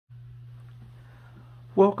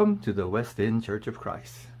Welcome to the West End Church of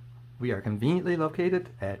Christ. We are conveniently located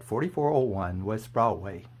at 4401 West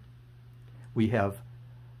Broadway. We have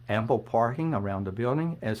ample parking around the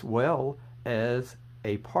building as well as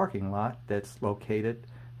a parking lot that's located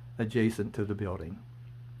adjacent to the building.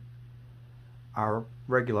 Our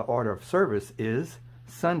regular order of service is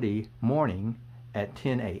Sunday morning at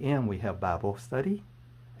 10 a.m. we have Bible study.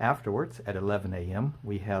 Afterwards at 11 a.m.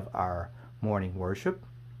 we have our morning worship.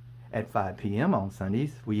 At 5 p.m. on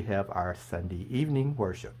Sundays, we have our Sunday evening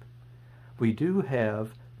worship. We do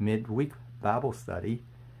have midweek Bible study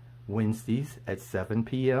Wednesdays at 7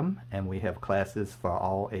 p.m. and we have classes for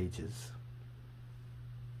all ages.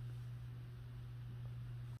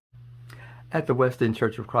 At the West End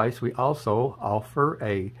Church of Christ, we also offer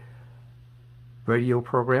a radio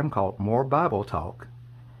program called More Bible Talk.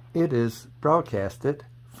 It is broadcasted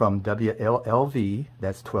from WLLV,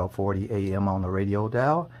 that's 1240 AM on the radio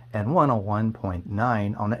dial, and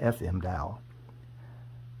 101.9 on the FM dial.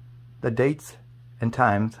 The dates and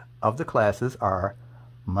times of the classes are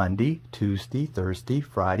Monday, Tuesday, Thursday,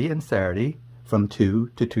 Friday, and Saturday from 2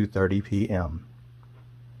 to 2:30 p.m.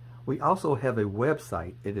 We also have a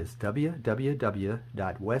website. It is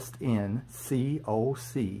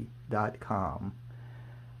www.westendcoc.com.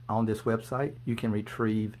 On this website, you can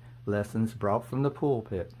retrieve lessons brought from the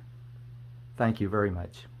pulpit. Thank you very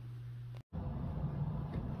much.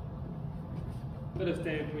 Let us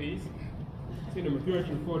stand, please. See number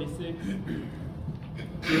 346.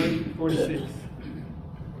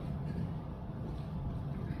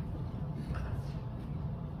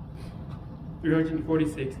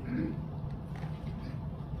 346.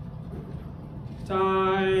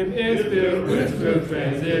 Time is filled with swift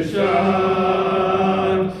transition.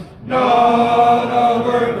 Not a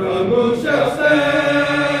word from who shall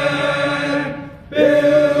stand.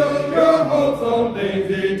 Build your hopes on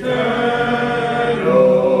things eternal.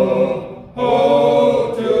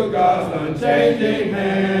 Hold to God's unchanging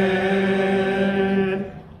hand.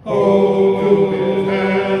 Hold to His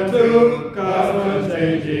hand, to God's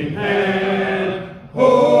unchanging hand.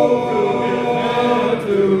 Hold to His hand,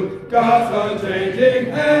 to God's unchanging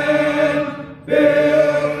hand.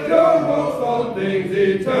 Build your hopes on things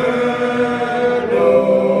eternal.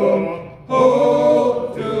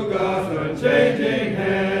 Hold to God's unchanging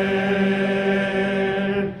hand.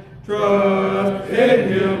 Trust in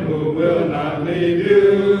Him who will not leave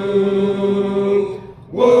you.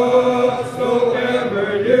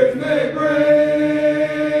 Whatsoever years may bring,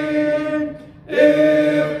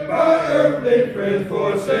 if by earthly friends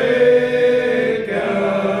forsaken,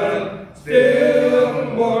 still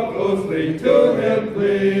more closely to Him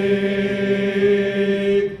cling.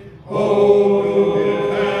 Hold His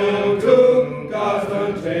hand, to God's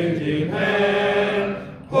unchanging hand.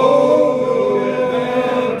 Hold His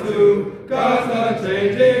hand, to God's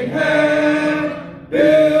unchanging hand.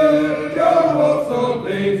 Build your hopes on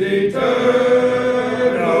things eternal.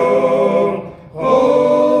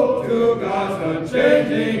 Hold to God's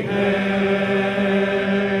unchanging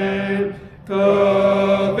hand.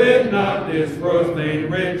 Covet not this world's vain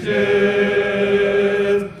riches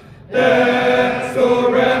that so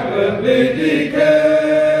rapidly decay.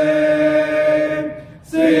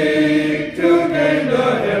 Seek to gain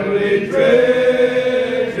the heavenly treasures.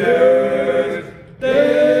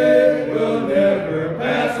 They will never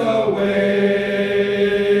pass away.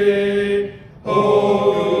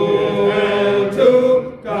 Hold hand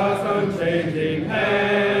to God's unchanging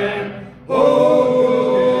hand.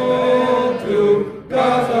 Hold to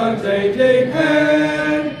God's unchanging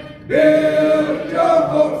hand. Build your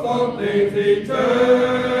hopes on things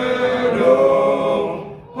eternal.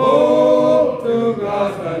 Hold to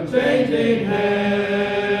God's unchanging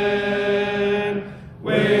hand.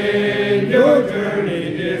 When your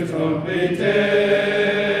journey is completed,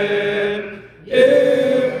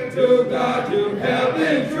 if to God you have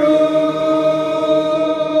been true,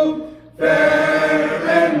 fair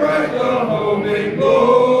and bright the home in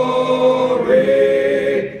glory,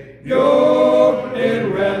 your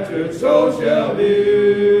enraptured soul shall view.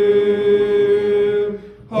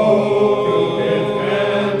 Hold His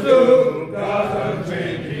hand, to God's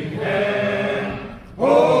unchanging hand.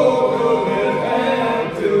 Hold His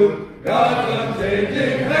hand, to God's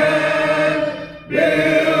unchanging hand.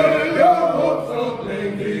 Build your hopes on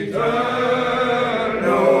things eternal.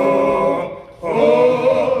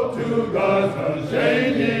 Hold to God's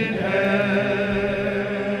unchanging hand.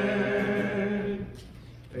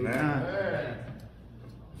 Amen.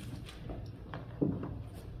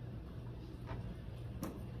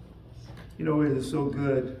 You know, it is so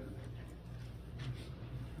good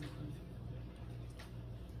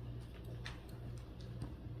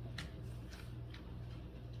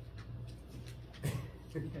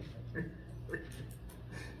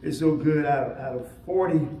It's so good out of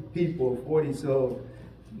 40 people, 40 so,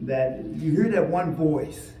 that you hear that one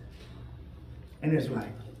voice. And it's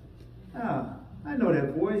like, I know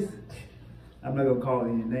that voice. I'm not going to call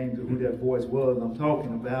any names of who that voice was I'm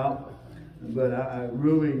talking about. But I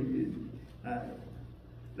really,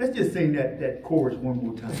 let's just sing that chorus one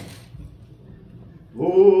more time.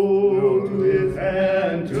 Oh, to his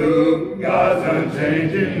hand, to God's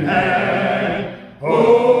unchanging hand.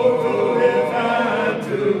 Oh, to his hand,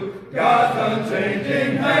 to God's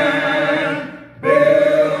unchanging hand.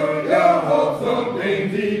 Build your hopes on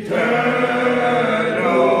things eternal.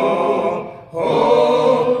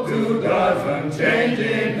 Oh, to God's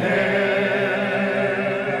unchanging hand.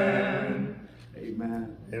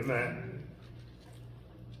 Amen. Amen.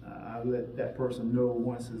 I let that person know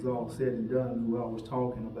once it's all said and done who I was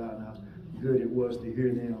talking about and how good it was to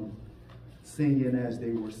hear them singing as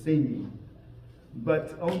they were singing.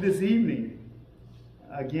 But on this evening,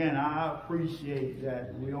 again, I appreciate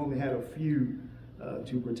that we only had a few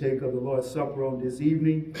to partake of the Lord's Supper on this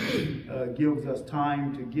evening. Gives us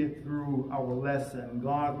time to get through our lesson,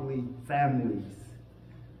 Godly Families.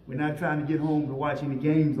 We're not trying to get home to watch any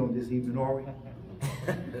games on this evening, are we?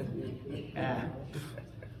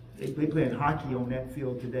 They playing hockey on that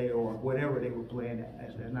field today or whatever they were playing.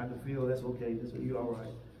 That's not the field. That's okay. You all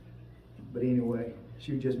right. But anyway,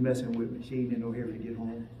 she was just messing with me. She ain't in no hurry to get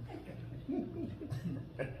home.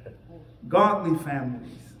 Godly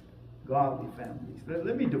families. Godly families.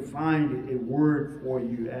 Let me define a word for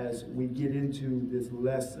you as we get into this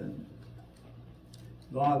lesson.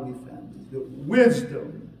 Godly families. The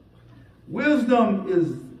wisdom. Wisdom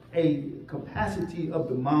is a capacity of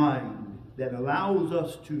the mind that allows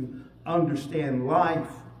us to understand life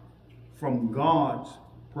from God's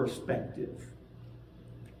perspective.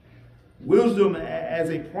 Wisdom as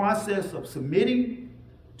a process of submitting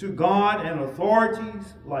to God and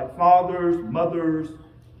authorities like fathers, mothers,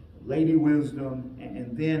 Lady Wisdom,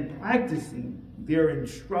 and then practicing their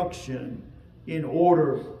instruction in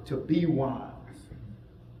order to be wise.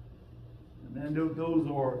 And those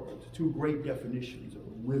are two great definitions of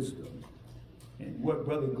wisdom. And what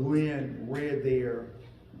Brother Glenn read there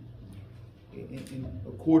in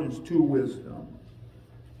accordance to wisdom,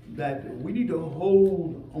 that we need to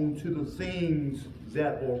hold on to the things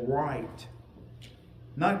that are right.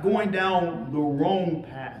 Not going down the wrong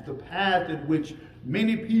path, the path in which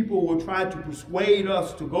many people will try to persuade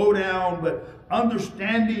us to go down, but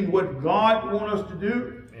understanding what God wants us to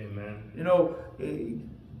do. Amen. You know,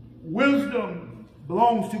 wisdom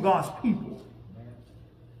belongs to God's people.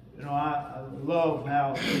 You know, I love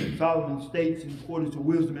how Solomon states in accordance to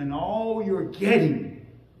wisdom, and all you're getting,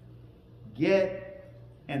 get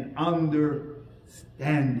an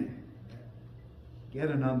understanding. Get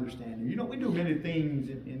an understanding. You know, we do many things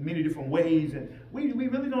in many different ways, and we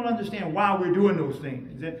really don't understand why we're doing those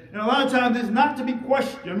things. And a lot of times it's not to be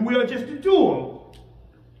questioned, we are just to do them.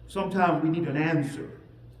 Sometimes we need an answer.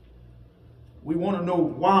 We want to know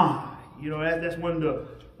why. You know, that's one of the,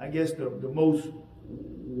 I guess, the most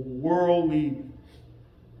worldly,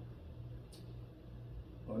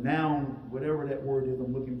 or noun, whatever that word is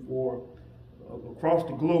I'm looking for, across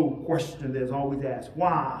the globe question that's always asked.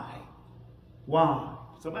 Why? Why?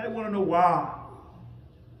 Somebody want to know why.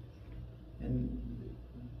 And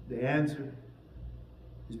the answer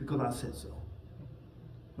is because I said so.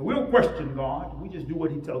 And we don't question God. We just do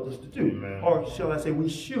what he tells us to do. Amen. Or shall I say, we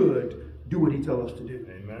should do what he tells us to do.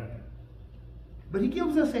 Amen. But he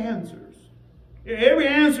gives us answers. Every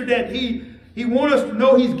answer that he wants us to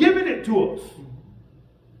know, he's given it to us.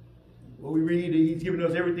 Well, we read that he's given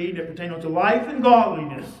us everything that pertains unto life and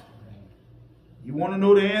godliness. You want to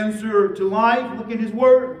know the answer to life? Look in his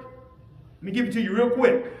word. Let me give it to you real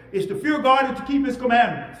quick. It's to fear God and to keep his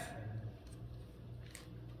commandments.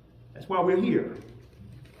 That's why we're here.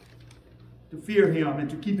 To fear him and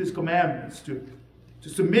to keep his commandments. To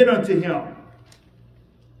submit unto him.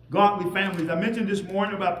 Godly families. I mentioned this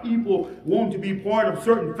morning about people wanting to be part of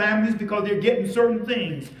certain families because they're getting certain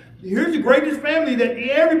things. Here's the greatest family that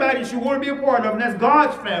everybody should want to be a part of, and that's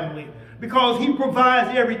God's family. Because he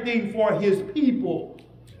provides everything for his people.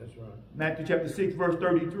 That's right. Matthew chapter 6, verse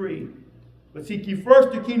 33. But seek ye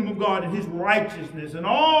first the kingdom of God and his righteousness, and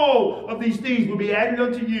all of these things will be added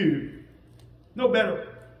unto you. No better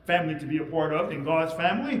family to be a part of than God's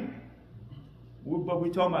family. But we're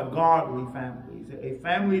talking about godly families. A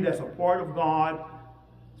family that's a part of God's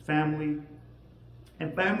family,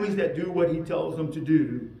 and families that do what he tells them to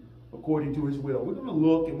do according to his will. We're going to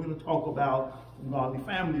look and we're going to talk about godly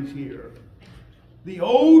families here. The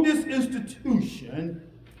oldest institution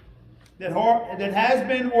that has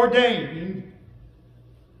been ordained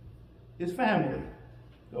is family,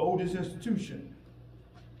 the oldest institution.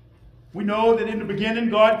 We know that in the beginning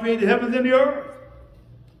God created the heavens and the earth.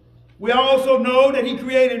 We also know that he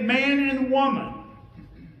created man and woman.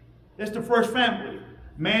 That's the first family.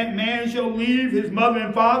 Man shall leave his mother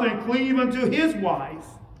and father and cleave unto his wife.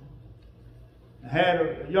 I had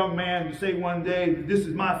a young man say one day, this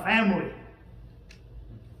is my family.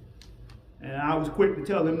 And I was quick to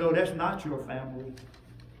tell him, no, that's not your family.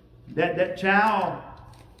 That child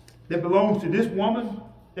that belongs to this woman,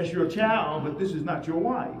 that's your child, but this is not your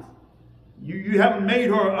wife. You haven't made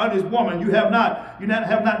her an honest woman. You have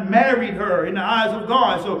not married her in the eyes of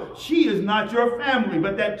God. So she is not your family,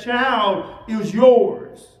 but that child is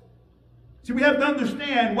yours. See, we have to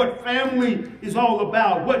understand what family is all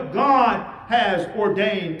about, what God has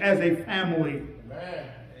ordained as a family. Amen.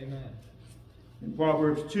 Amen. In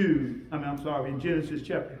Proverbs 2, in Genesis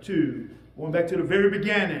chapter 2, going back to the very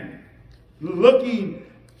beginning, looking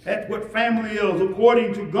at what family is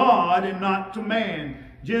according to God and not to man.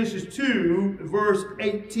 Genesis 2, verse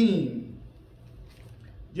 18.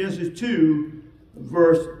 Genesis 2,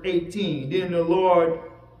 verse 18. Then the Lord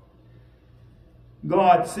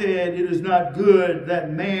God said, it is not good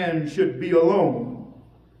that man should be alone.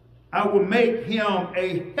 I will make him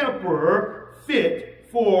a helper fit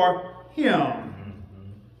for him.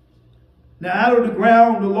 Now out of the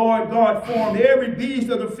ground the Lord God formed every beast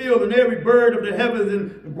of the field and every bird of the heavens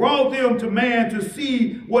and brought them to man to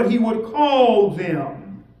see what he would call them.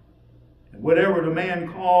 Whatever the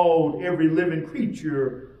man called every living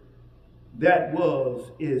creature, that was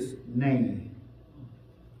its name.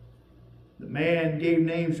 The man gave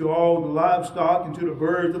names to all the livestock and to the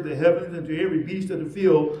birds of the heavens and to every beast of the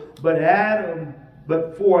field.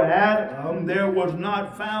 But for Adam there was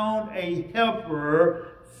not found a helper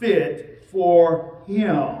fit for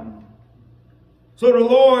him. So the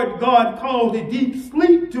Lord God caused a deep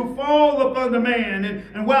sleep to fall upon the man,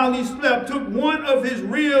 and while he slept, took one of his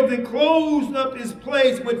ribs and closed up his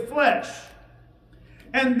place with flesh.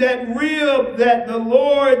 And that rib that the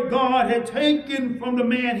Lord God had taken from the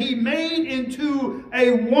man, he made into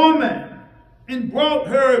a woman and brought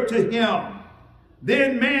her to him.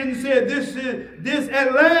 Then man said, this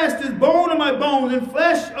at last is bone of my bones and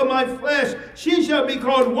flesh of my flesh. She shall be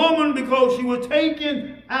called woman because she was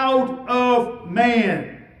taken out of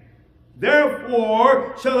man.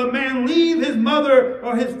 Therefore shall a man leave his mother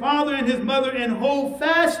or his father and his mother and hold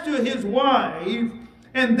fast to his wife,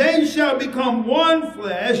 and they shall become one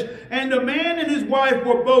flesh. And the man and his wife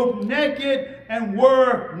were both naked and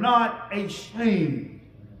were not ashamed.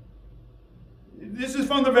 This is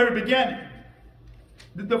from the very beginning.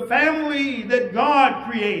 The family that God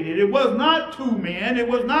created, it was not two men, it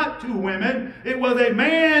was not two women, it was a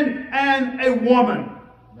man and a woman.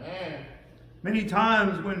 Man. Many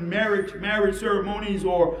times when marriage ceremonies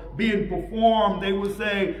are being performed, they will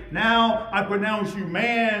say, now I pronounce you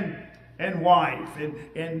man and wife.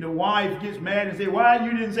 And the wife gets mad and say, why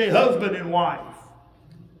you didn't say husband and wife?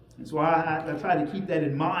 And so I try to keep that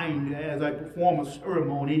in mind as I perform a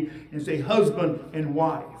ceremony and say husband and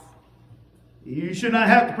wife. You should not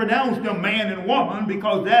have to pronounce them man and woman,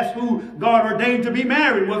 because that's who God ordained to be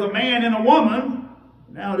married, was a man and a woman.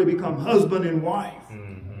 Now they become husband and wife.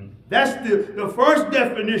 Mm-hmm. That's the first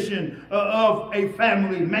definition of a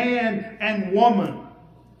family, man and woman.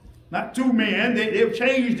 Not two men. They've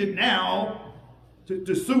changed it now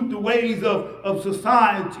to suit the ways of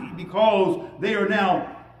society, because they are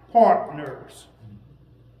now partners.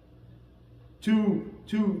 Two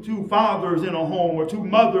fathers in a home, or two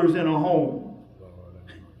mothers in a home.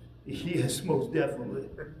 Yes, most definitely.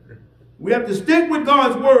 We have to stick with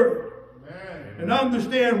God's word. Amen. And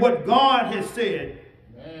understand what God has said.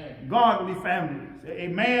 Amen. Godly families. A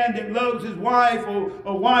man that loves his wife, or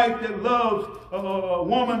a wife that loves a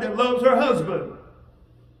woman that loves her husband.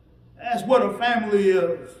 That's what a family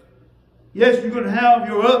is. Yes, you're going to have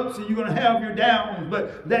your ups and you're going to have your downs,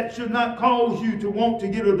 but that should not cause you to want to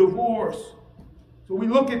get a divorce. So we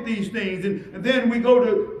look at these things, and then we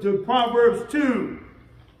go to Proverbs 2.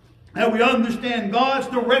 And we understand God's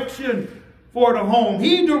direction for the home.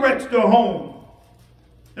 He directs the home.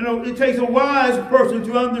 You know, it takes a wise person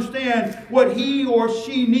to understand what he or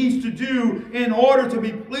she needs to do in order to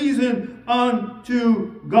be pleasing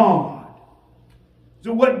unto God.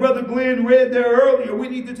 So what Brother Glenn read there earlier, we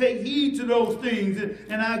need to take heed to those things.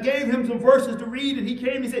 And I gave him some verses to read, and he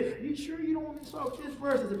came and said, are you sure you don't want me to start with this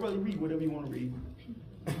verse? I said, brother, read whatever you want to read.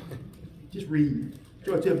 Just read.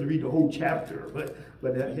 Try to tell him to read the whole chapter, but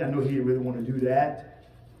I know he didn't really want to do that.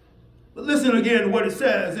 But listen again to what it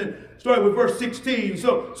says, and starting with verse 16.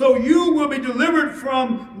 So you will be delivered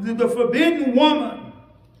from the forbidden woman,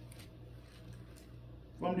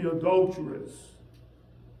 from the adulteress,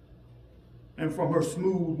 and from her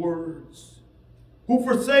smooth words, who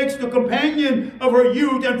forsakes the companion of her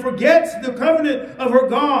youth and forgets the covenant of her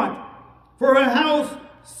God, for her house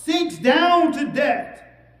sinks down to death,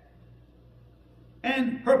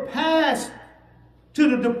 and her past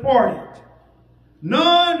to the departed.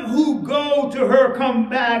 None who go to her come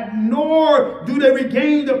back, nor do they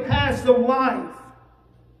regain the paths of life.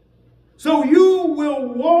 So you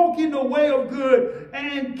will walk in the way of good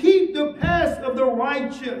and keep the paths of the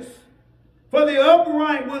righteous. For the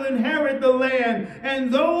upright will inherit the land,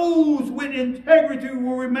 and those with integrity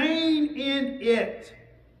will remain in it.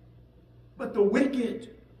 But the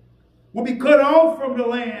wicked will be cut off from the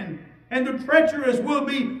land, and the treacherous will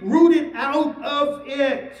be rooted out of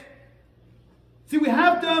it. See, we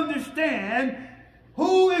have to understand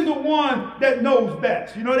who is the one that knows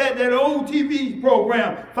best. You know that old TV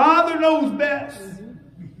program, Father Knows Best.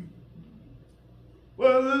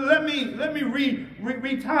 Well, let me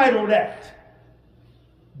retitle that.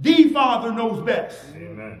 The Father knows best.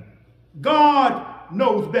 Amen. God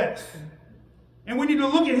knows best. And we need to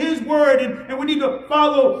look at his word, and we need to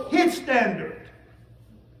follow his standard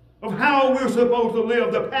of how we're supposed to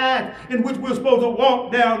live, the path in which we're supposed to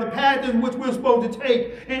walk down, the path in which we're supposed to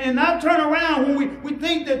take, and not turn around when we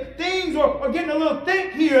think that things are getting a little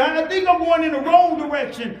thick here. I think I'm going in the wrong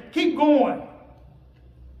direction. Keep going.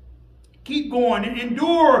 Keep going and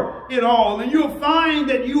endure it all, and you'll find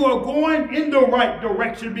that you are going in the right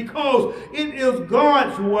direction because it is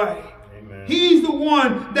God's way. Amen. He's the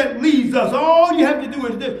one that leads us. All you have to do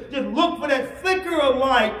is just look for that flicker of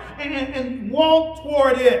light and walk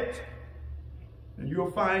toward it. And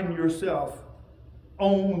you'll find yourself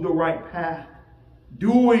on the right path,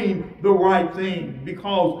 doing the right thing,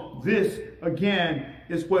 because this, again,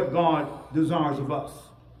 is what God desires of us.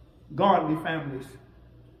 Godly families.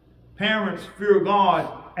 Parents fear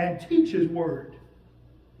God and teach his word.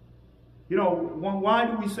 You know, why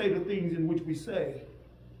do we say the things in which we say?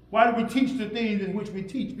 Why do we teach the things in which we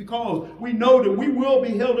teach? Because we know that we will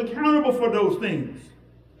be held accountable for those things.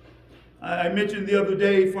 I mentioned the other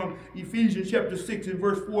day from Ephesians chapter 6 and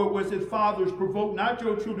verse 4, where it says, Fathers, provoke not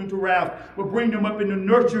your children to wrath, but bring them up in the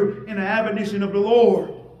nurture and the admonition of the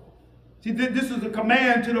Lord. See, this is a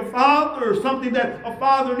command to the father, something that a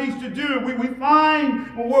father needs to do. We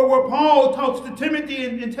find where Paul talks to Timothy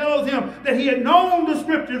and tells him that he had known the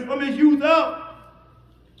scriptures from his youth up.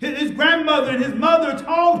 His grandmother and his mother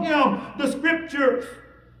taught him the scriptures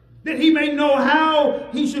that he may know how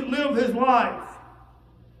he should live his life.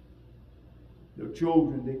 Their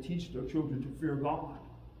children, they teach their children to fear God.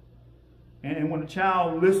 And when a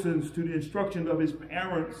child listens to the instructions of his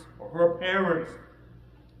parents or her parents,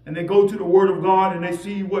 and they go to the Word of God and they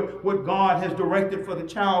see what God has directed for the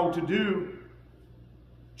child to do.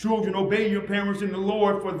 Children, obey your parents in the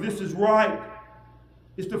Lord, for this is right.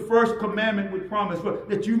 It's the first commandment with promise,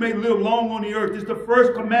 that you may live long on the earth. It's the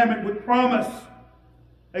first commandment with promise.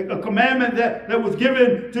 A commandment that was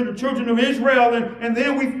given to the children of Israel. And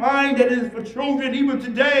then we find that it is for children even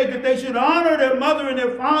today that they should honor their mother and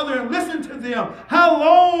their father and listen to them. How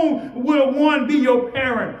long will one be your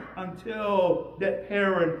parent? Until that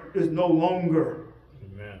parent is no longer.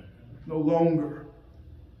 Amen. No longer.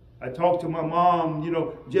 I talk to my mom,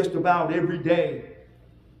 just about every day.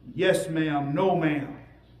 Yes, ma'am. No, ma'am.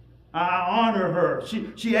 I honor her.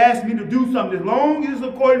 She asked me to do something. As long as it's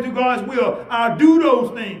according to God's will, I'll do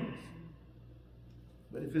those things.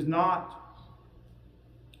 But if it's not,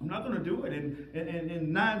 I'm not going to do it.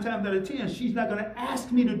 And 9 times out of 10, she's not going to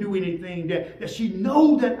ask me to do anything that she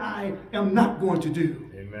knows that I am not going to do.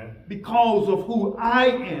 Amen. Because of who I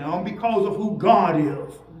am, because of who God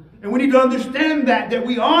is. And we need to understand that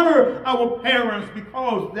we honor our parents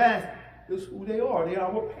because that's who they are. They are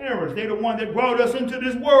our parents. They're the one that brought us into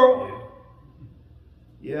this world.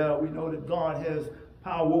 Yeah, we know that God has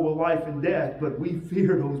power over life and death, but we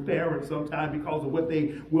fear those parents sometimes because of what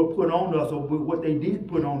they will put on us or what they did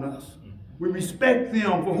put on us. We respect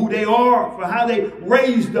them for who they are, for how they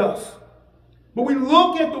raised us. But we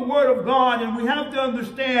look at the Word of God and we have to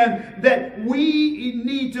understand that we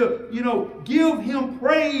need to, give Him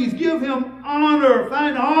praise, give Him honor,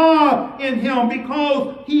 find awe in Him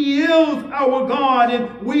because He is our God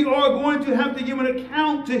and we are going to have to give an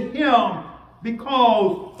account to Him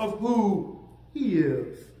because of who He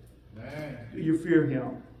is. Amen. Do you fear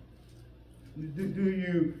Him?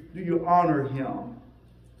 Do you honor Him?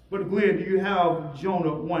 But Glenn, do you have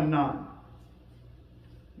Jonah 1:9?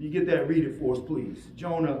 You get that? Read it for us, please.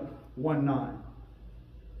 Jonah 1:9.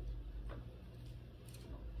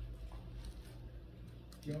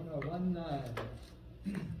 Jonah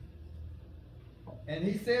 1:9. And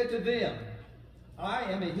he said to them, I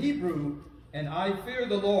am a Hebrew, and I fear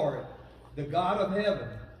the Lord, the God of heaven,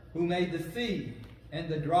 who made the sea and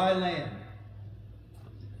the dry land.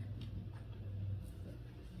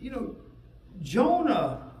 You know,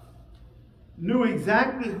 Jonah knew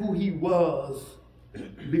exactly who he was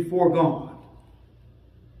before God.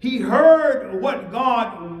 He heard what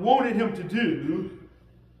God wanted him to do,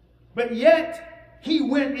 but yet he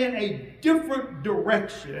went in a different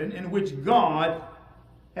direction in which God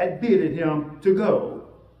had bidden him to go.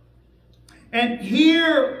 And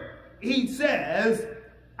here he says,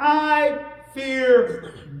 I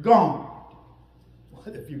fear God. Well,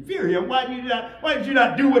 if you fear him, why did you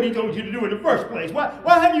not do what he told you to do in the first place?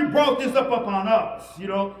 Why have you brought this up upon us? You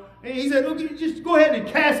know, and he said, okay, just go ahead and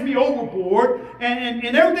cast me overboard, and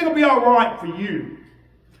everything will be all right for you.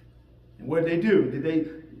 And what did they do?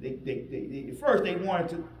 First they wanted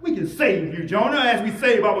to, we can save you, Jonah, as we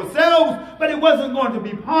save ourselves, but it wasn't going to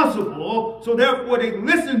be possible, so therefore they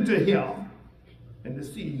listened to him, and the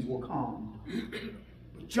seas were calmed.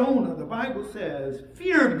 But Jonah, the Bible says,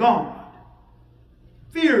 feared God,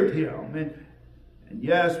 feared him, and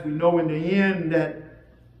yes, we know in the end that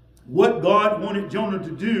what God wanted Jonah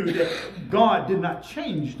to do, that God did not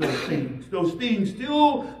change those things. Those things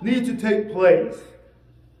still need to take place.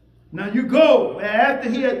 Now you go, after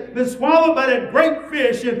he had been swallowed by that great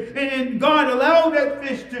fish, and God allowed that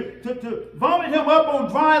fish to vomit him up on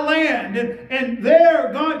dry land. And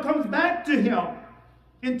there God comes back to him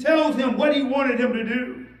and tells him what he wanted him to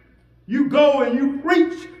do. You go and you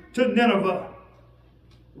preach to Nineveh.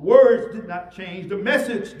 The words did not change. The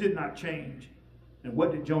message did not change. And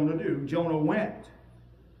what did Jonah do? Jonah went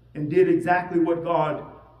and did exactly what God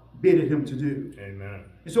bid him to do. Amen.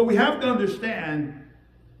 And so we have to understand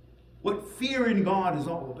what fearing God is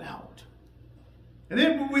all about. And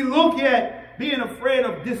then when we look at being afraid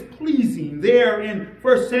of displeasing, there in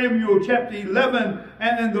 1 Samuel chapter 11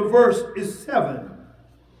 and the verse is 7.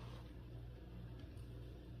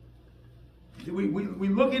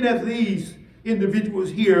 We're looking at these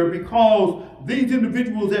individuals here because these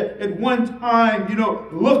individuals at one time, you know,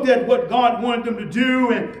 looked at what God wanted them to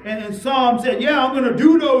do, and some said, yeah, I'm going to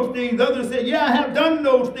do those things. Others said, yeah, I have done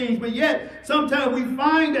those things. But yet, sometimes we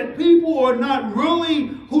find that people are not really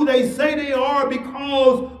who they say they are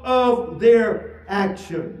because of their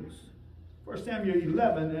actions. 1 Samuel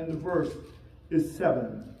 11 and the verse is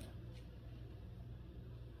 7.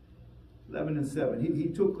 11 and 7. He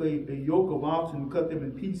took a yoke of oxen and cut them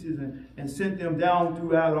in pieces and sent them down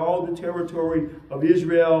throughout all the territory of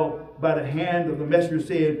Israel by the hand of the messenger,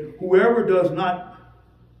 saying, whoever does not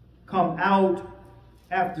come out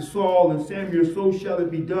after Saul and Samuel, so shall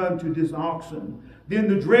it be done to this oxen. Then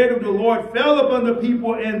the dread of the Lord fell upon the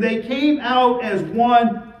people, and they came out as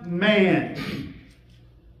one man.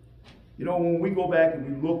 You know, when we go back and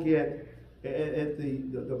we look at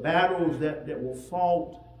the battles that were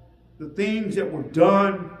fought, the things that were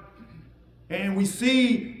done, and we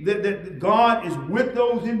see that God is with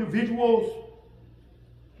those individuals,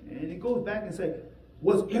 and it goes back and says,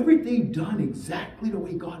 was everything done exactly the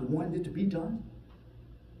way God wanted it to be done?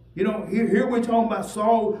 You know, here we're talking about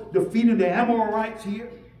Saul defeating the Amorites here.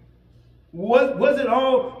 Was it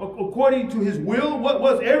all according to his will?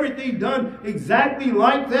 Was everything done exactly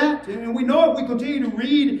like that? And we know if we continue to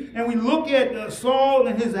read and we look at Saul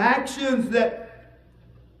and his actions that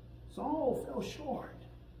Saul fell short.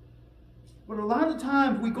 But a lot of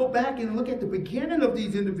times we go back and look at the beginning of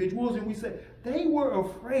these individuals and we say they were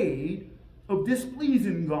afraid of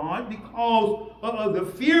displeasing God because of the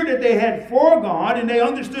fear that they had for God, and they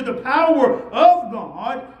understood the power of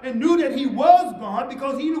God and knew that he was God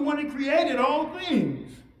because he's the one that created all things.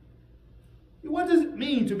 What does it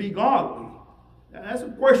mean to be godly? That's a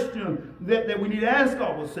question that we need to ask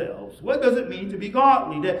ourselves. What does it mean to be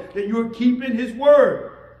godly? That you're keeping his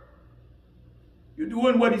word. You're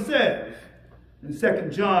doing what he says in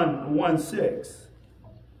 2 John 1:6.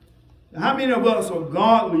 How many of us are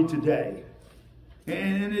godly today?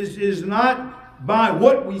 And it is not by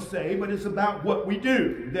what we say, but it's about what we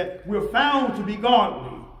do. That we're found to be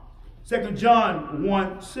godly. 2 John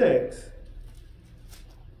 1:6.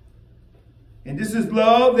 And this is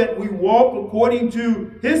love, that we walk according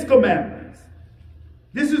to his commandments.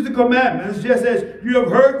 This is the commandments, just as you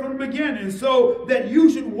have heard from the beginning, so that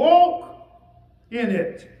you should walk in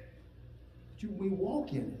it. We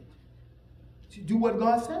walk in it. To do what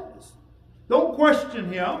God says. Don't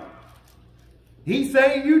question him. He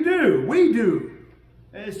say you do. We do.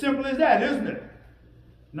 And it's simple as that, isn't it?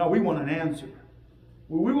 No, we want an answer.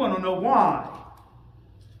 Well, we want to know why.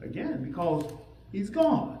 Again, because he's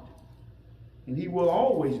God. And he will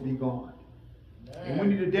always be God. And we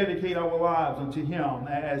need to dedicate our lives unto him.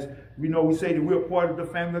 As we know, we say that we're part of the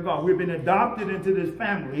family of God. We've been adopted into this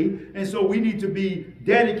family, and so we need to be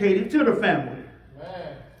dedicated to the family.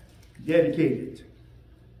 Amen. Dedicated.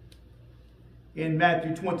 In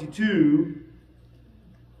Matthew 22,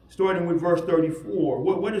 starting with verse 34,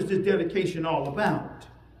 what is this dedication all about?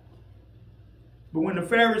 But when the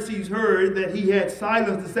Pharisees heard that he had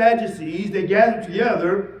silenced the Sadducees, they gathered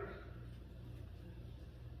together.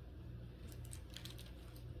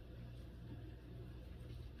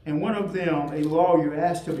 And one of them, a lawyer,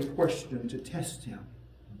 asked him a question to test him.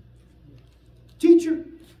 Teacher,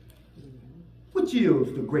 which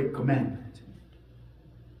is the great commandment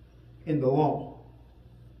in the law?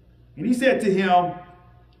 And he said to him,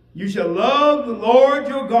 you shall love the Lord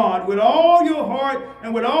your God with all your heart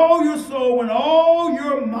and with all your soul and all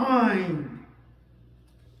your mind.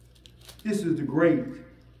 This is the great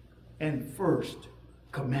and first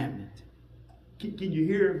commandment. Can you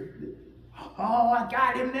hear? Oh, I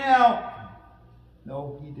got him now.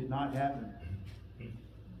 No, he did not have him.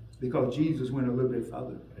 Because Jesus went a little bit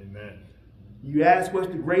further. Amen. You asked what's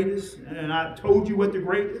the greatest, and I told you what the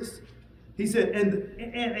greatest. He said,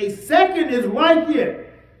 and a second is like it.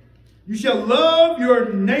 You shall love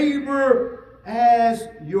your neighbor as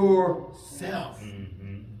yourself.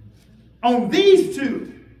 Mm-hmm. On these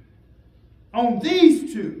two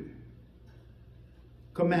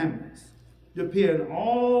commandments depend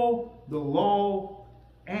all the law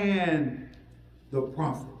and the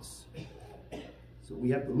prophets. So we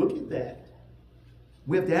have to look at that.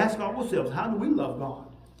 We have to ask ourselves, how do we love God?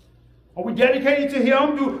 Are we dedicated to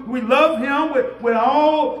him? Do we love him with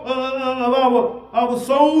all of our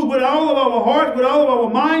souls, with all of our hearts, with all of our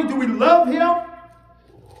minds? Do we love him?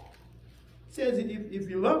 He says, if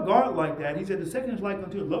you love God like that, he said, the second is like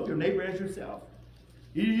unto you, love your neighbor as yourself.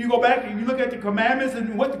 You go back and you look at the commandments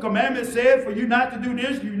and what the commandments said for you not to do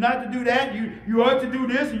this, you not to do that, you are to do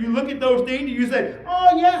this, and you look at those things and you say,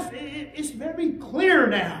 oh yes, it's very clear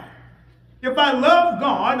now. If I love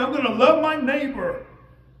God, I'm going to love my neighbor.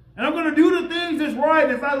 And I'm going to do the things that's right.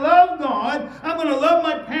 If I love God, I'm going to love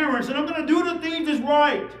my parents. And I'm going to do the things that's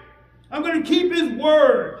right. I'm going to keep his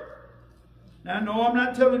word. Now, no, I'm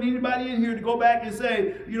not telling anybody in here to go back and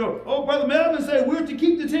say, oh, Brother Melvin said we're to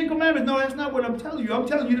keep the 10 Commandments. No, that's not what I'm telling you. I'm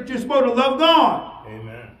telling you that you're supposed to love God.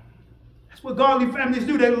 Amen. That's what godly families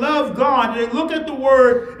do. They love God. They look at the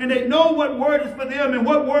word and they know what word is for them and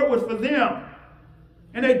what word was for them.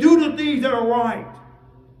 And they do the things that are right.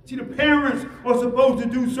 See, the parents are supposed to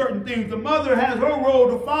do certain things. The mother has her role,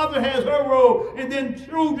 the father has her role, and then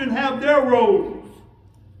children have their roles.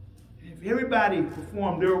 And if everybody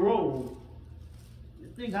performed their role,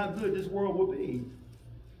 think how good this world will be.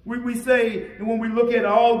 We say, and when we look at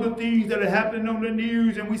all the things that are happening on the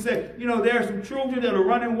news, and we say, there are some children that are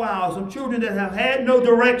running wild, some children that have had no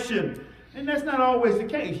direction. And that's not always the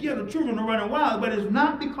case. Yeah, the children are running wild, but it's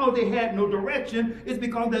not because they had no direction. It's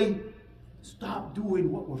because they stopped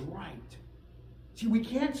doing what was right. See, we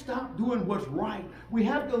can't stop doing what's right. We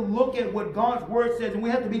have to look at what God's word says, and we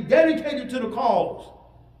have to be dedicated to the cause.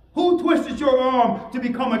 Who twisted your arm to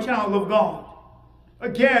become a child of God?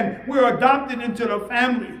 Again, we're adopted into the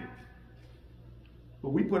family. But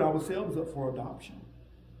we put ourselves up for adoption.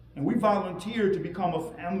 And we volunteer to become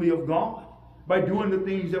a family of God by doing the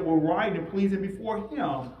things that were right and pleasing before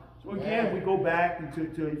him. So again, we go back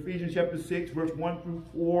to Ephesians chapter 6, verse 1 through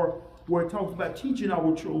 4, where it talks about teaching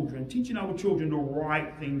our children the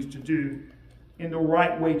right things to do and the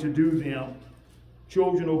right way to do them.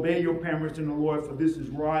 Children, obey your parents in the Lord, for this is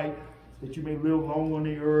right, that you may live long on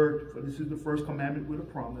the earth, for this is the first commandment with a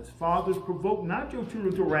promise. Fathers, provoke not your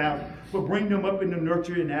children to wrath, but bring them up in the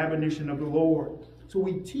nurture and admonition of the Lord. So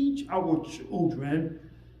we teach our children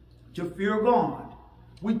to fear God.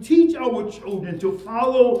 We teach our children to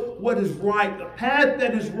follow what is right, the path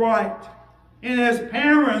that is right. And as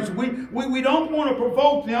parents, we don't want to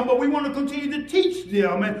provoke them, but we want to continue to teach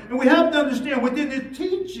them. And we have to understand within this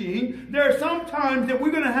teaching, there are some times that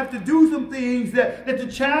we're going to have to do some things that the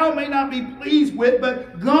child may not be pleased with,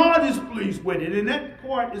 but God is pleased with it. And that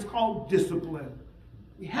part is called discipline.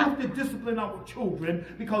 We have to discipline our children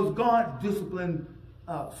because God disciplined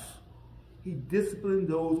us. He disciplined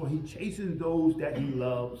those, or he chastens those that he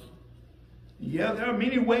loves. Yeah, there are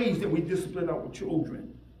many ways that we discipline our children.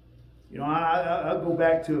 I go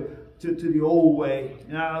back to the old way,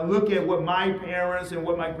 and I look at what my parents and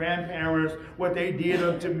what my grandparents, what they did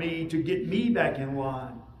unto me to get me back in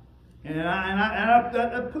line. And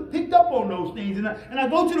I picked up on those things, and I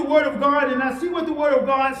go to the Word of God, and I see what the Word of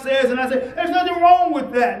God says, and I say, there's nothing wrong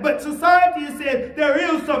with that. But society has said there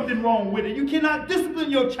is something wrong with it. You cannot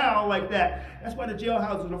discipline your child like that. That's why the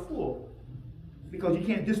jailhouses are full. Because you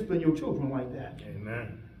can't discipline your children like that.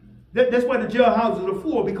 Amen. That's why the jailhouses are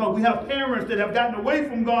full, because we have parents that have gotten away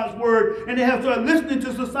from God's word and they have started listening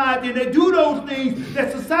to society and they do those things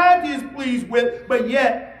that society is pleased with, but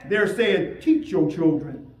yet they're saying, teach your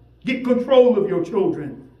children. Get control of your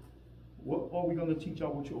children. What are we going to teach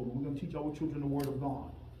our children? We're going to teach our children the word of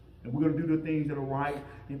God. And we're going to do the things that are right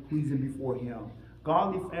and pleasing before him.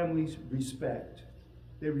 Godly families respect.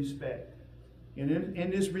 They respect. And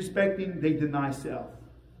in this respecting, they deny self.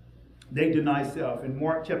 They deny self. In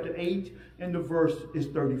Mark chapter 8, and the verse is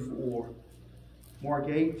 34. Mark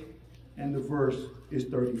 8, and the verse is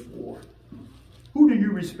 34. Who do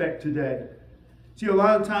you respect today? See, a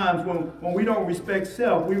lot of times when we don't respect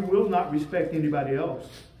self, we will not respect anybody else.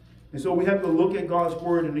 And so we have to look at God's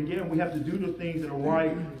word, and again, we have to do the things that are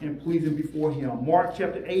right and pleasing before him. Mark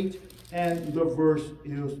chapter 8, and the verse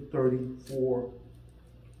is 34.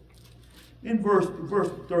 In verse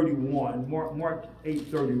 31, Mark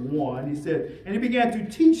 8:31, he said, and he began to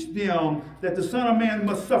teach them that the Son of Man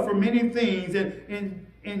must suffer many things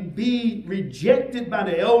and be rejected by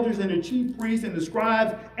the elders and the chief priests and the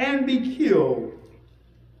scribes and be killed.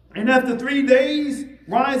 And after 3 days,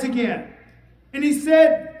 rise again. And he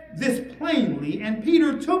said this plainly, and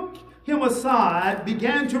Peter took him aside,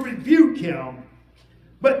 began to rebuke him.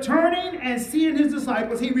 But turning and seeing his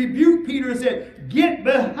disciples, he rebuked Peter and said, get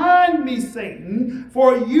behind me, Satan,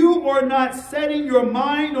 for you are not setting your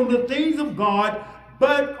mind on the things of God,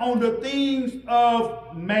 but on the things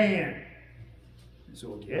of man. And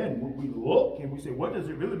so again, when we look and we say, what does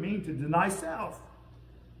it really mean to deny self?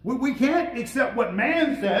 We can't accept what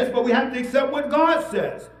man says, but we have to accept what God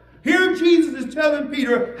says. Here Jesus is telling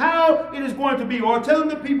Peter how it is going to be, or telling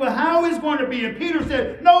the people how it's going to be. And Peter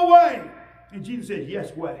said, no way. And Jesus said,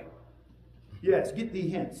 yes, way. Yes, get thee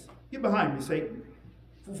hence. Get behind me, Satan.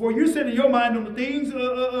 For you're setting your mind on the things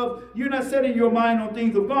you're not setting your mind on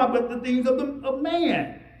things of God, but the things of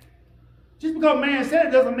man. Just because man said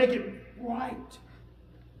it doesn't make it right.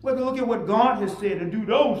 We have to look at what God has said and do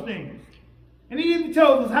those things. And he even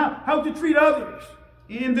tells us how to treat others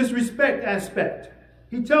in this respect aspect.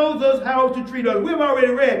 He tells us how to treat others. We've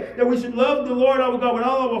already read that we should love the Lord our God with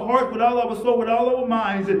all our heart, with all our soul, with all our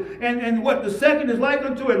minds. And what the second is like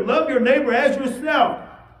unto it, love your neighbor as yourself.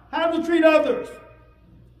 How to treat others.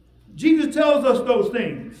 Jesus tells us those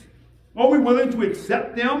things. Are we willing to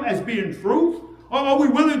accept them as being truth? Or are we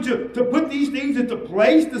willing to put these things into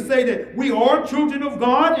place to say that we are children of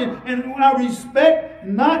God and I respect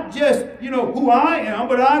not just, who I am,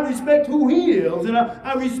 but I respect who he is. And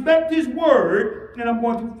I respect his word. And I'm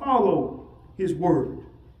going to follow his word.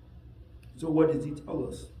 So what does he tell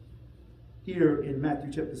us? Here in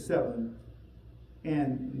Matthew chapter 7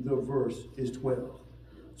 and the verse is 12.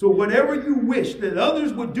 So whatever you wish that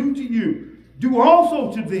others would do to you, do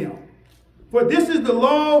also to them. For this is the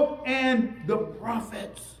law and the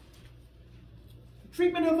prophets.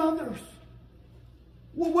 Treatment of others.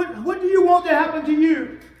 What do you want to happen to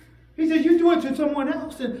you? He says you do it to someone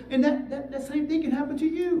else and that same thing can happen to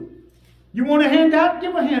you. You want a handout?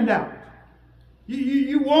 Give a handout.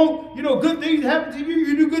 You want, good things to happen to you.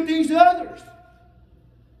 You do good things to others.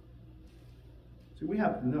 So we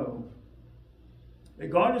have to know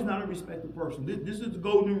that God is not a respecter person. This is the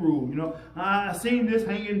golden rule. I seen this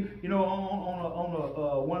hanging,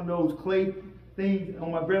 on one of those clay things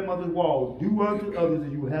on my grandmother's wall. Do unto others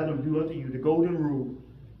as you would have them do unto you. The golden rule.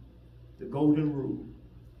 The golden rule.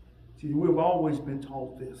 See, we've always been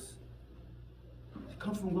taught this. It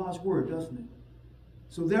comes from God's word, doesn't it?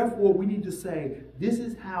 So therefore, we need to say, this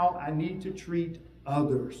is how I need to treat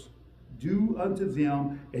others. Do unto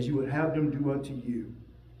them as you would have them do unto you.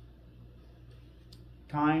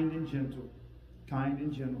 Kind and gentle. Kind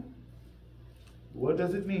and gentle. What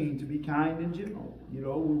does it mean to be kind and gentle?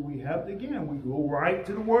 We have to, again, we go right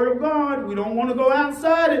to the word of God. We don't want to go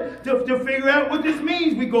outside it to figure out what this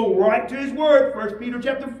means. We go right to his word. 1 Peter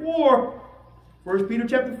chapter 4. 1 Peter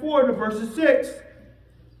chapter 4 and verses 6.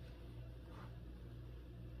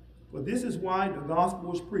 For this is why the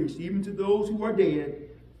gospel is preached, even to those who are dead,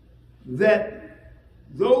 that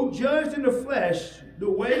though judged in the flesh, the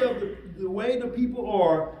way the people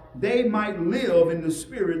are, they might live in the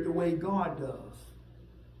spirit the way God does.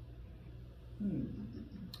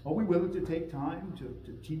 Are we willing to take time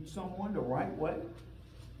to teach someone the right way?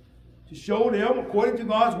 To show them, according to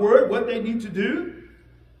God's word, what they need to do?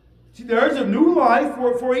 See, there's a new life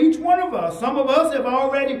for each one of us. Some of us have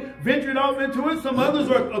already ventured off into it. Some others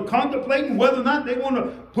are contemplating whether or not they want to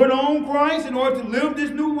put on Christ in order to live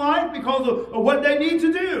this new life because of what they need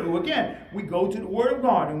to do. Again, we go to the Word of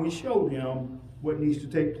God and we show them what needs to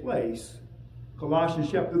take place. Colossians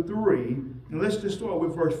chapter 3 Now let's just start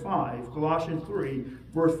with verse 5, Colossians 3,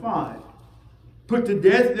 verse 5. Put to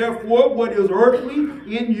death, therefore, what is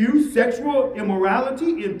earthly in you, sexual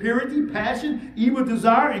immorality, impurity, passion, evil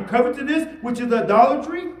desire, and covetousness, which is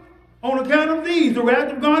idolatry. On account of these, the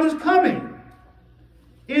wrath of God is coming.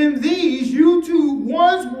 In these you too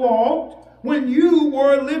once walked when you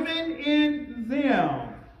were living in them.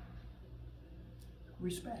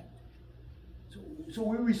 Respect. So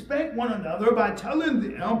we respect one another by telling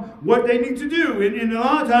them what they need to do. And a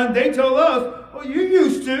lot of times they tell us, oh, you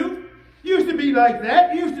used to. You used to be like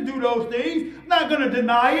that. You used to do those things. I'm not going to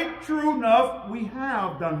deny it. True enough, we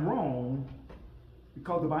have done wrong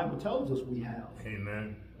because the Bible tells us we have.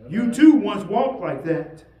 Amen. You too once walked like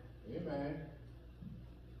that. Amen.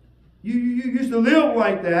 You used to live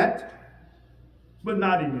like that, but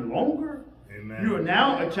not any longer. Amen. You are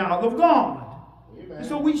now a child of God. Amen.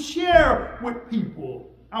 So we share with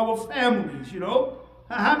people, our families, you know.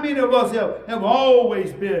 How many of us have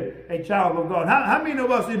always been a child of God? How many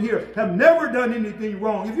of us in here have never done anything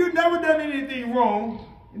wrong? If you've never done anything wrong,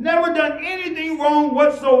 never done anything wrong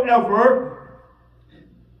whatsoever,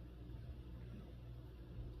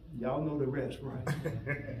 y'all know the rest, right?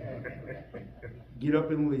 Get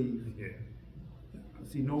up and leave. Yeah.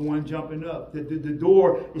 I see no one jumping up. The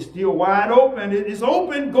door is still wide open. It's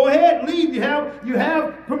open. Go ahead, leave. You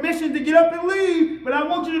have permission to get up and leave. But I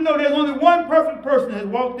want you to know there's only one perfect person that has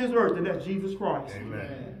walked this earth, and that's Jesus Christ.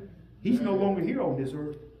 Amen. He's no longer here on this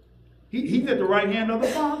earth. He's at the right hand of the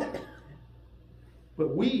Father.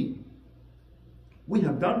 But we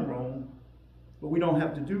have done wrong, but we don't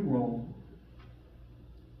have to do wrong.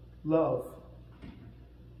 Love.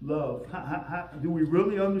 Love. Do we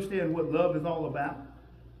really understand what love is all about?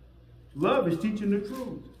 Love is teaching the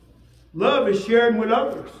truth. Love is sharing with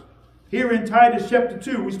others. Here in Titus chapter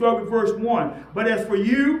 2, we start with verse 1. But as for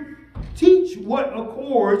you, teach what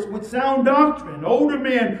accords with sound doctrine. Older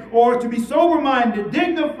men are to be sober-minded,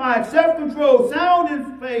 dignified, self-controlled, sound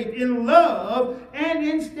in faith, in love, and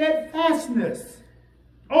in steadfastness.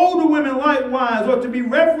 Older women likewise are to be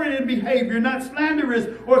reverent in behavior, not slanderous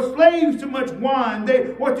or slaves to much wine.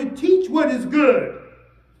 They are to teach what is good.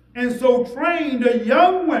 And so train the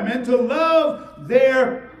young women to love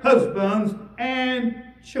their husbands and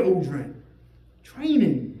children.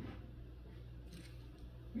 Training.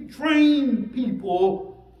 You train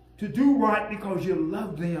people to do right because you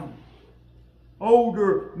love them.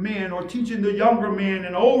 Older men are teaching the younger men,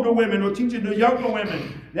 and older women are teaching the younger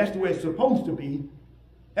women. That's the way it's supposed to be.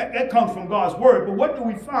 That comes from God's word. But what do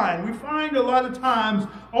we find? We find a lot of times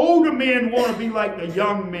older men want to be like the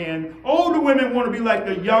young men. Older women want to be like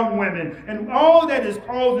the young women. And all that is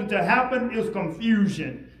causing to happen is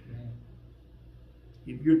confusion.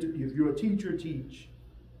 If you're a teacher, teach.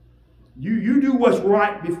 You do what's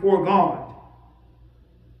right before God.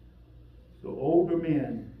 So older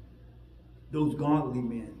men, those godly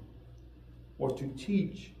men, are to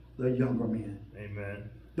teach the younger men. Amen.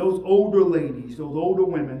 Those older ladies, those older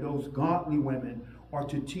women, those godly women are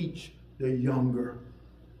to teach the younger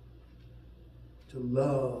to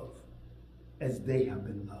love as they have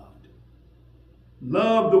been loved.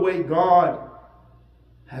 Love the way God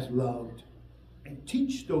has loved. And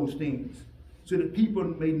teach those things so that people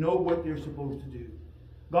may know what they're supposed to do.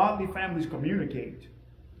 Godly families communicate.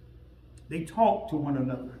 They talk to one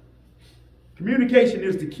another. Communication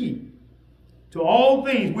is the key to all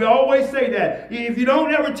things. We always say that. If you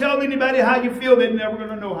don't ever tell anybody how you feel, they're never going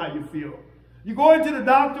to know how you feel. You go into the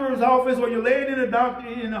doctor's office or you're laying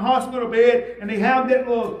in the hospital bed and they have that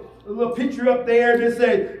little picture up there that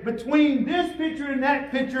says, between this picture and that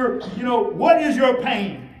picture, what is your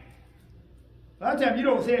pain? A lot of times you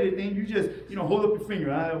don't say anything. You just, hold up your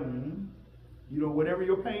finger. Whatever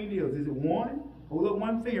your pain is. Is it one? Hold up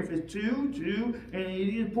one finger. If it's two, and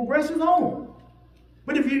it progresses on.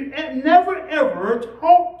 But if you never ever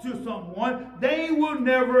talk to someone, they will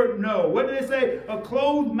never know. What do they say? A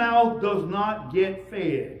closed mouth does not get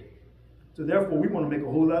fed. So therefore, we want to make a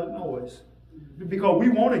whole lot of noise. Because we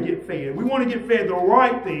want to get fed. We want to get fed the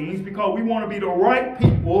right things because we want to be the right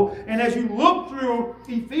people. And as you look through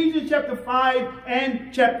Ephesians chapter 5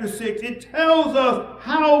 and chapter 6, it tells us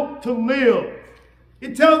how to live.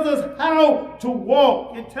 It tells us how to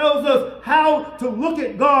walk. It tells us how to look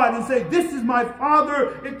at God and say, this is my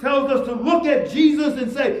Father. It tells us to look at Jesus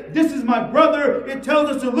and say, this is my brother. It tells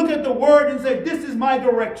us to look at the Word and say, this is my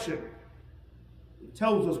direction. It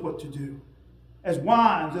tells us what to do. As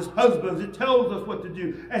wives, as husbands, it tells us what to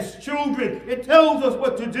do. As children, it tells us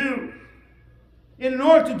what to do. And in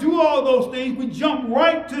order to do all those things, we jump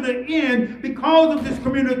right to the end because of this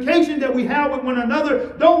communication that we have with one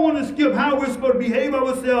another. Don't want to skip how we're supposed to behave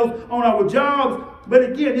ourselves on our jobs. But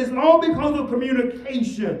again, it's all because of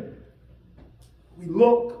communication. We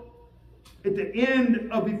look at the end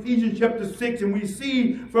of Ephesians chapter 6 and we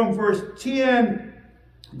see from verse 10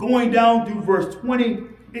 going down through verse 20,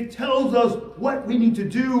 it tells us what we need to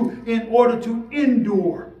do in order to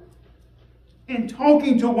endure in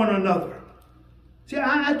talking to one another. See,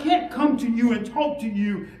 I can't come to you and talk to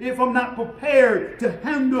you if I'm not prepared to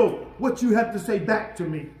handle what you have to say back to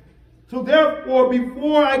me. So therefore,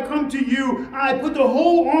 before I come to you, I put the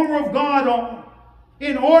whole armor of God on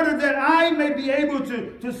in order that I may be able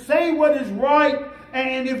to say what is right.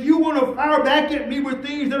 And if you want to fire back at me with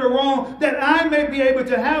things that are wrong, that I may be able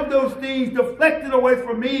to have those things deflected away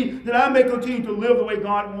from me, that I may continue to live the way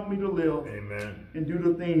God wants me to live. Amen. And do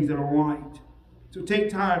the things that are right. So take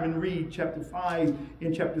time and read chapter 5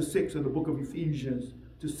 and chapter 6 of the book of Ephesians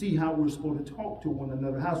to see how we're supposed to talk to one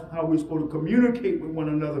another, how we're supposed to communicate with one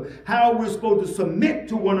another, how we're supposed to submit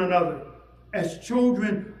to one another as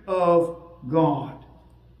children of God.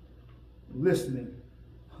 Listening.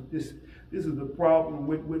 This is the problem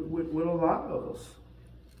with a lot of us.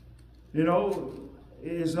 You know,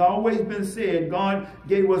 it's always been said God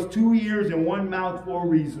gave us 2 ears and 1 mouth for a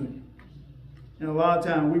reason. And a lot of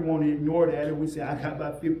times we want to ignore that and we say, I got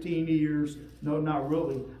about 15 ears. No, not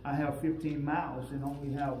really. I have 15 mouths and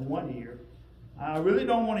only have 1 ear. I really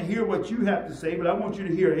don't want to hear what you have to say, but I want you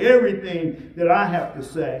to hear everything that I have to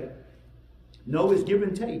say. No, it's give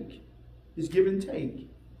and take. It's give and take.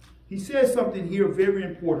 He says something here very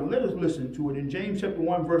important. Let us listen to it. In James chapter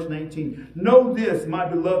 1, verse 19. Know this, my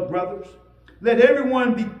beloved brothers. Let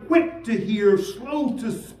everyone be quick to hear, slow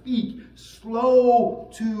to speak, slow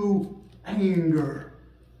to anger.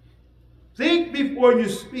 Think before you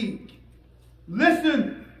speak.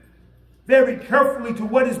 Listen very carefully to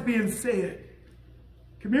what is being said.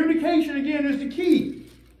 Communication, again, is the key.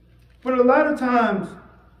 But a lot of times,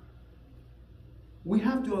 we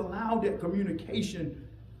have to allow that communication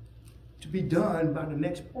to be done by the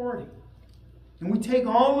next party. And we take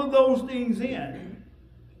all of those things in.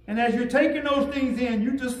 And as you're taking those things in,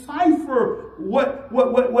 you decipher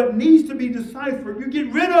what needs to be deciphered. You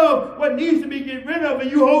get rid of what needs to be get rid of,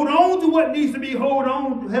 and you hold on to what needs to be held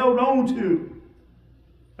on to.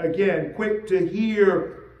 Again, quick to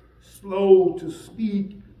hear, slow to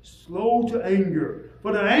speak, slow to anger.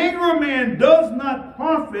 For the anger of man does not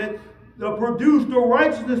profit produce the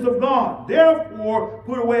righteousness of God. Therefore,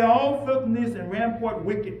 put away all filthiness and rampart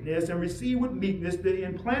wickedness, and receive with meekness the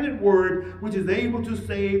implanted word, which is able to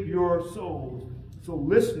save your souls. So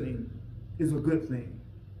listening is a good thing.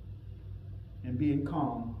 And being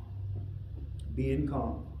calm. Being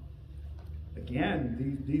calm.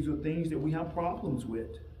 Again, these are things that we have problems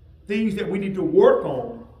with. Things that we need to work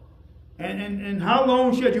on. And how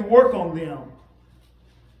long should you work on them?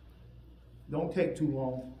 Don't take too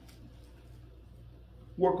long.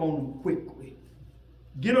 Work on them quickly.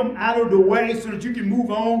 Get them out of the way so that you can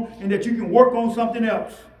move on and that you can work on something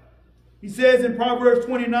else. He says in Proverbs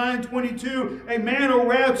 29:22, a man of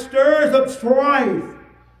wrath stirs up strife,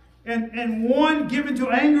 and one given to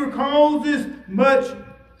anger causes much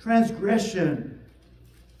transgression.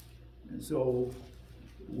 And so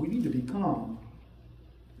we need to be calm.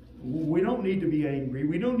 We don't need to be angry.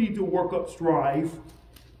 We don't need to work up strife.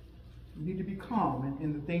 We need to be calm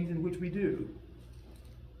in the things in which we do.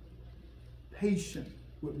 Patient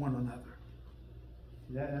with one another.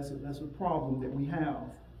 That's a problem that we have.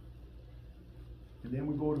 And then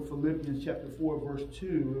we go to Philippians chapter 4, verse 2,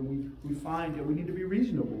 and we find that we need to be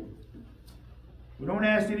reasonable. We don't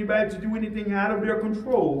ask anybody to do anything out of their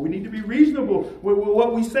control. We need to be reasonable with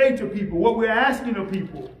what we say to people, what we're asking of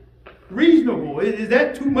people. Reasonable. Is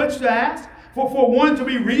that too much to ask? For one to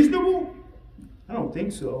be reasonable? I don't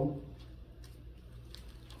think so.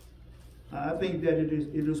 I think that it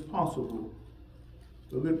is possible.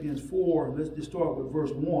 Philippians 4, let's just start with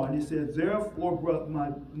verse 1. It says, therefore,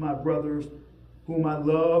 my brothers, whom I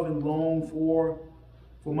love and long for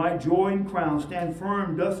my joy and crown, stand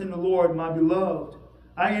firm thus in the Lord, my beloved.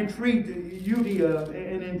 I entreat Euodia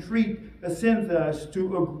and entreat Asynthus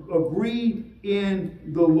to agree in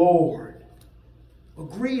the Lord.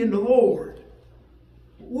 Agree in the Lord.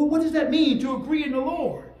 Well, what does that mean, to agree in the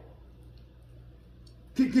Lord?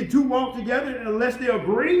 Can two walk together unless they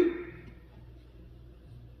agree?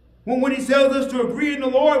 When he tells us to agree in the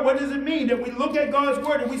Lord, what does it mean? That we look at God's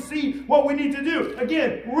word and we see what we need to do.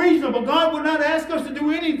 Again, reasonable. God will not ask us to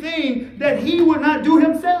do anything that he would not do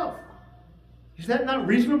himself. Is that not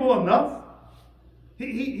reasonable enough?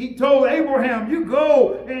 He told Abraham, you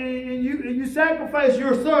go and you sacrifice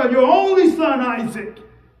your son, your only son Isaac.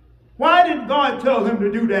 Why did God tell him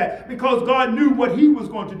to do that? Because God knew what he was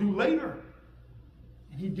going to do later.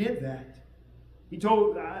 And he did that. He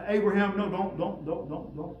told Abraham, no, don't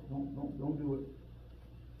do it.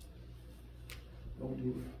 Don't do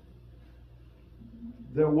it.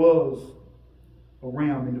 There was a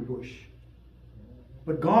ram in the bush.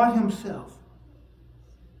 But God himself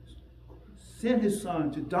sent his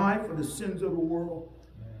son to die for the sins of the world.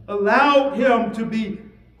 Allowed him to be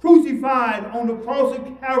crucified on the cross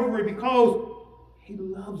of Calvary because he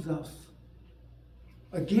loves us.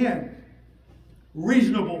 Again,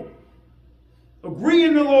 reasonable. Agree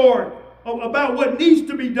in the Lord about what needs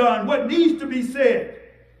to be done, what needs to be said.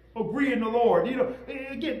 Agree in the Lord. You know,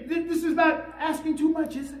 again, this is not asking too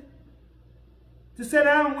much, is it? To sit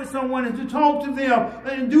down with someone and to talk to them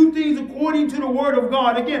and do things according to the Word of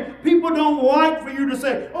God. Again, people don't like for you to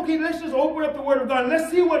say, okay, let's just open up the Word of God and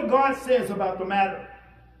let's see what God says about the matter.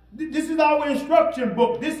 This is our instruction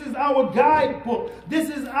book. This is our guide book. This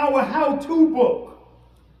is our how-to book.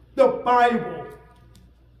 The Bible.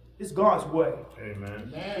 It's God's way.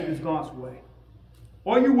 Amen. It is God's way.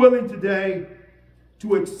 Are you willing today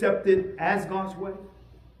to accept it as God's way?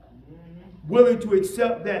 Willing to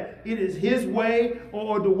accept that it is his way,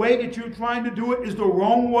 or the way that you're trying to do it is the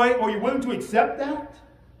wrong way? Are you willing to accept that?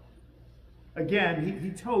 Again, he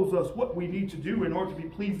tells us what we need to do in order to be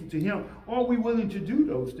pleasing to him. Are we willing to do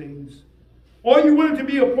those things? Are you willing to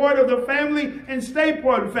be a part of the family and stay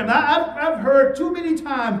part of the family? I've heard too many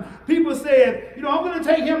times people saying, you know, I'm going to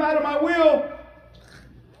take him out of my will.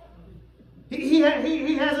 He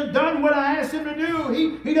hasn't done what I asked him to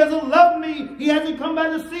do. He doesn't love me. He hasn't come by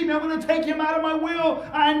to see me. I'm going to take him out of my will.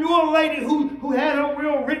 I knew a lady who had her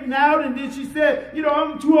will written out, and then she said, you know,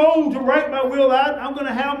 I'm too old to write my will out. I'm going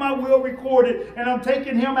to have my will recorded, and I'm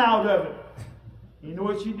taking him out of it. You know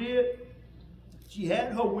what she did? She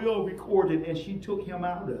had her will recorded, and she took him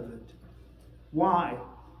out of it. Why?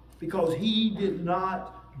 Because he did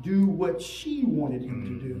not do what she wanted him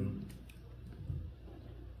to do.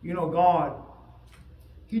 You know, God,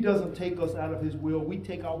 he doesn't take us out of his will. We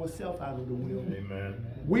take ourselves out of the will. Amen.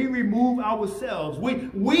 We remove ourselves.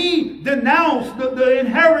 We denounce the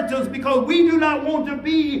inheritance because we do not want to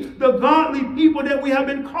be the godly people that we have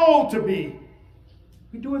been called to be.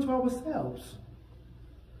 We do it to ourselves.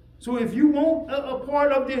 So if you want a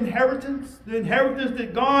part of the inheritance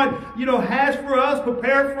that God, you know, has for us,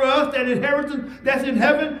 prepared for us, that inheritance that's in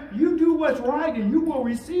heaven, you do what's right and you will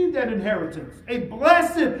receive that inheritance. A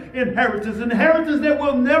blessed inheritance, an inheritance that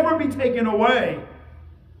will never be taken away.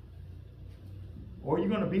 Or you're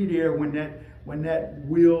going to be there when that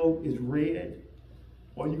will is read.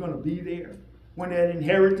 Or you're going to be there when that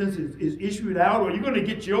inheritance is issued out. Or you're going to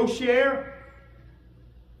get your share.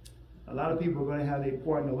 A lot of people are going to have their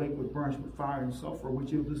part in the lake with burns with fire and sulfur,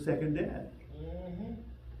 which is the second death.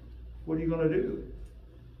 What are you going to do?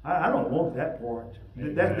 I don't want that part.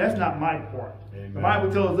 That's not my part. Amen. The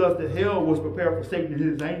Bible tells us that hell was prepared for Satan and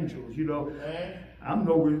his angels. You know, I'm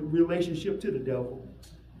no relationship to the devil.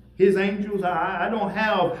 His angels, I don't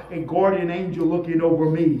have a guardian angel looking over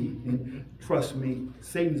me. And trust me,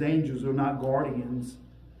 Satan's angels are not guardians.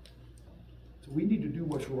 So we need to do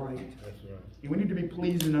what's right. That's right. And we need to be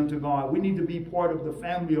pleasing unto God. We need to be part of the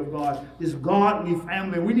family of God, this godly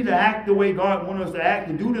family. We need to act the way God wants us to act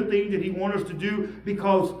and do the things that he wants us to do,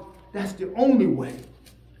 because that's the only way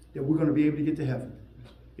that we're going to be able to get to heaven.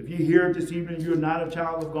 If you're here this evening, you're not a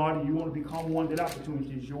child of God, and you want to become one, that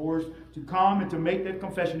opportunity is yours to come and to make that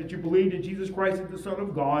confession that you believe that Jesus Christ is the Son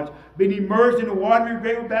of God, been immersed in the watery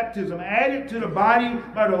grave of baptism, added to the body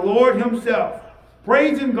by the Lord himself.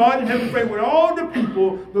 Praising God in heaven, pray with all the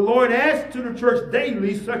people. The Lord adds to the church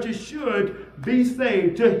daily such as should be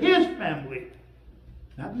saved, to his family.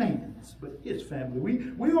 Not man's, but his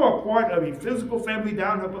family. We are a part of a physical family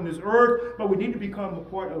down up on this earth, but we need to become a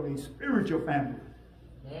part of a spiritual family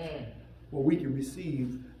where we can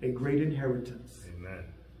receive a great inheritance. Amen.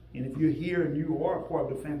 And if you're here and you are a part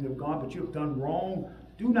of the family of God, but you've done wrong,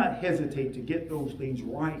 do not hesitate to get those things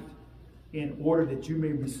right, in order that you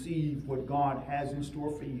may receive what God has in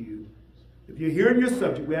store for you. If you're hearing your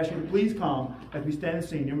subject, we ask you to please come as we stand and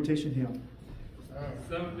sing the invitation hymn.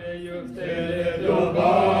 Someday you'll Stand stand at the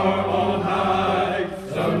bar on high.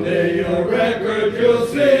 Someday your record you'll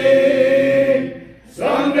sing.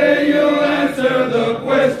 Someday you'll answer the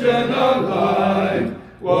question of life.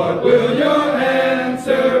 What will your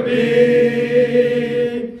answer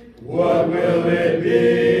be? What will it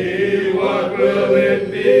be? What will it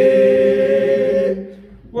be?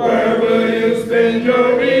 Where will you spend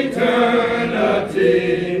your eternity?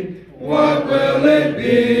 What will it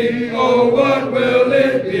be? Oh, what will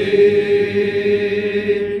it be?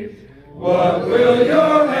 What will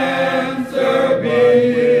your answer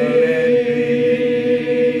be?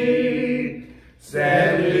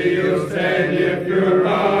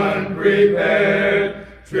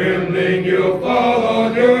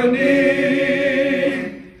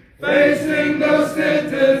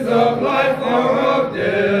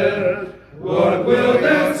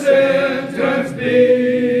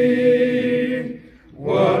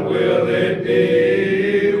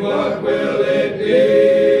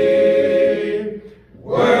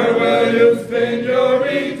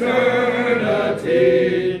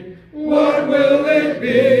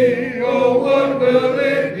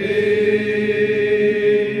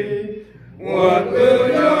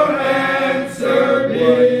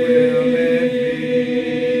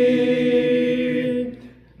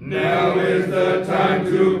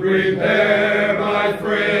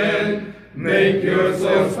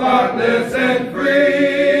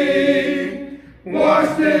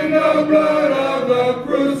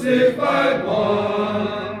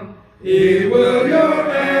 one. He